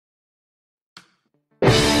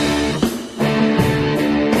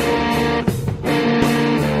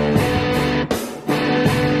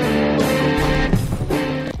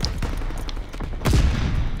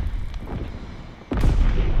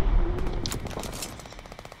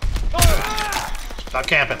Stop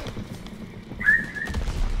camping.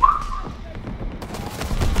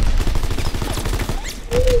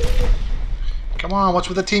 Come on, what's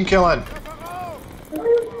with the team killing?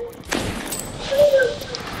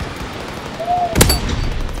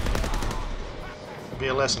 Be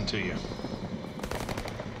a lesson to you.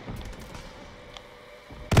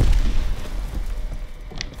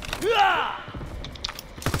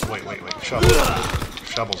 Wait. Shovel.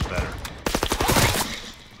 Shovel's better.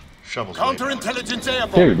 Shovel's counterintelligence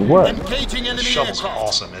airborne. Dude, what? Engaging enemy Shovel's aircraft.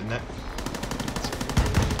 awesome, isn't it?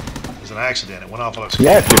 It was an accident. It went off.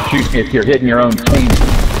 Yeah, if you're shooting, if you're hitting your own team.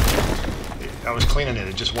 I was cleaning it.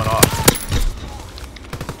 It just went off.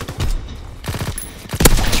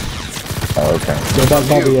 Oh, okay. Go back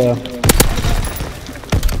by the,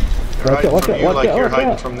 You're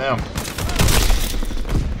hiding from them.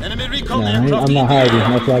 Enemy recon nah, aircraft. I'm not hiding.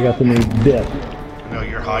 That's why I got so many deaths. No,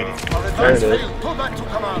 you're hiding. There it is. Pull back to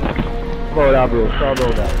command. Slow down, bro. Slow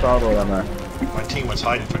down, man. My team was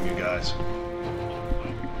hiding from you guys.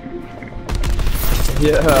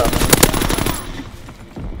 Yeah.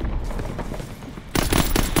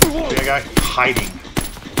 See that guy? Hiding.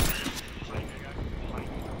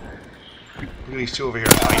 Look at these two over here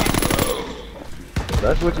hiding.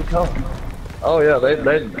 That's what you call them. Oh yeah,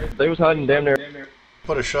 they was hiding damn near.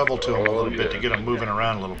 Put a shovel to him a little bit to get him moving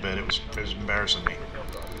around a little bit. It was embarrassing me.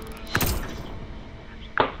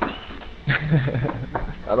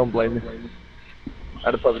 I don't blame you.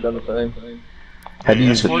 I'd have probably done the same. Had to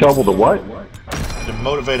use the shovel to what? To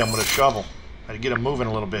motivate him with a shovel. Had to get him moving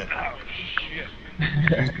a little bit.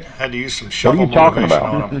 Had to use some shovel motivation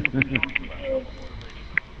on him.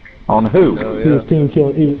 On who? Oh, He was team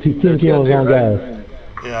killing. He was team killing his own guys.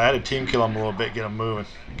 Yeah, I had to team kill him a little bit, get him moving,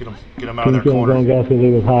 get him out of Team their killing his own corner. guys because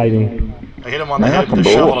he was hiding. I hit him on the Man, head with the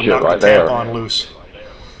that's some shovel and bullshit knocked right the there. tampon loose.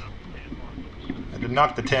 I had to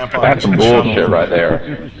knock the tampon That's some loose with the bullshit shovel. right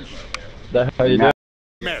there. That's how you do it.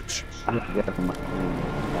 Match. You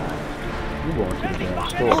going to the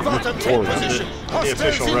damn Move out and take position. The Hostiles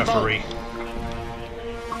official inbound. referee.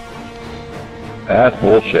 That's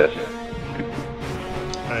bullshit.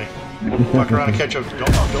 Hey, don't fuck around and catch a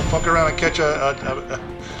don't fuck around and catch a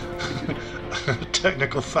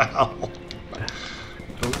technical foul.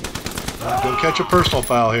 Don't catch a personal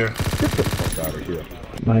foul here.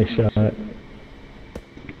 Nice shot.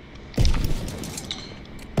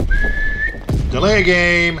 Delay a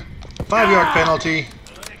game. 5-yard penalty.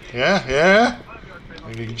 Yeah.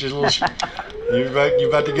 You just a little. You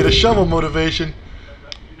about to get a shovel motivation.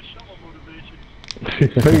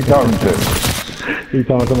 Who are you talking to? He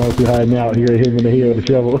talking to somebody who's hiding out. He hit him in the head with a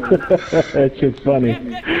shovel. That shit's funny.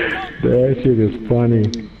 That shit is funny.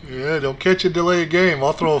 Yeah, don't catch a delay a game.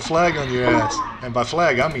 I'll throw a flag on your ass. And by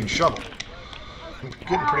flag, I mean shovel. I'm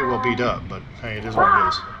getting pretty well beat up, but hey, it is what it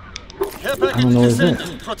is. Care I don't package know what it is.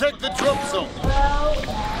 descending. Protect the drop zone.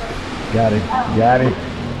 Got him.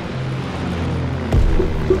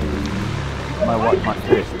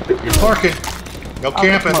 You're parking. No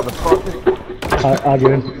camping. I'll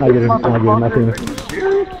get him. I see him.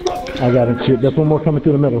 I got him. Shit, there's one more coming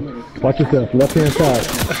through the middle. Watch yourself. Left hand side.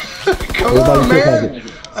 Come on, man.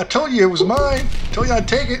 I told you it was mine. I told you I'd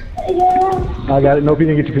take it. I got it. Nope, you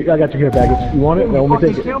didn't get your. I got your care package. You want it? No, want me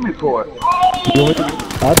to take it? Kill me for it. You want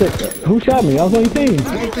it? I'll take it. Who shot me? I was on your team.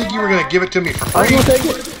 I didn't think you were going to give it to me for I was free. gonna take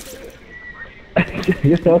it.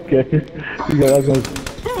 Yeah, okay. You got. I was gonna.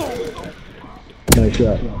 Nice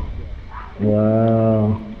shot.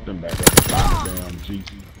 Wow.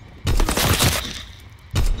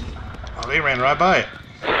 Oh, they ran right by it.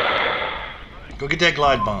 Go get that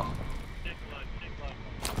glide bomb.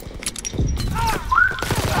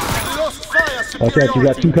 Lost fire Watch out, you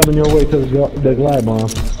got two coming your way to the glide bomb.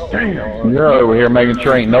 You're over here making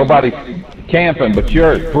sure ain't nobody camping, but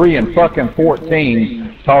you're at 3 and fucking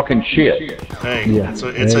 14 talking shit. Hey, Yeah,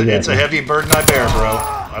 it's a heavy burden I bear, bro.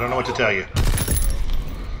 I don't know what to tell you.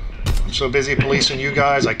 I'm so busy policing you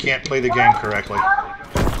guys, I can't play the game correctly.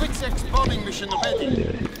 Quick sex bombing mission ready.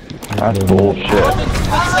 That's bullshit.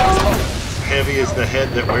 Heavy is the head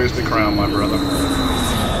that wears the crown, my brother.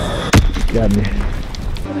 Got me.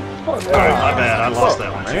 Alright, my bad. I lost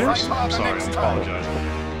that one first. I'm sorry. I apologize.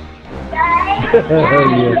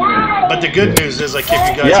 Yeah. But the good news is I kicked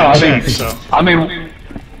you guys Yeah, in check, so. I mean,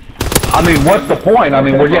 what's the point? I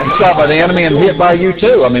mean, we're getting shot by the enemy and hit by you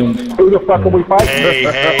too. I mean, who the fuck are we fighting? Hey,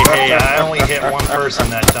 I only hit one person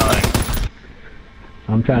that time.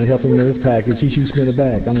 I'm trying to help him with his package. He shoots me in the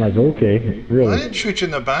back. I'm like, okay, I really? didn't shoot you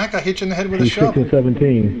in the back. I hit you in the head with a He's 6 shovel. and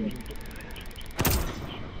 17.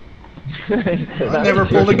 I never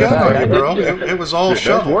pulled a gun on you, bro. It was all That's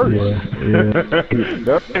shovel. worse.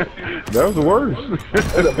 Yeah. That was worse.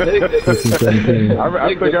 17. I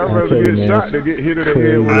think I'd rather get shot than get hit in the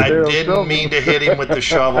head with a I damn didn't shovel. mean to hit him with the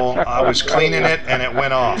shovel. I was cleaning it and it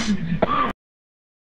went off.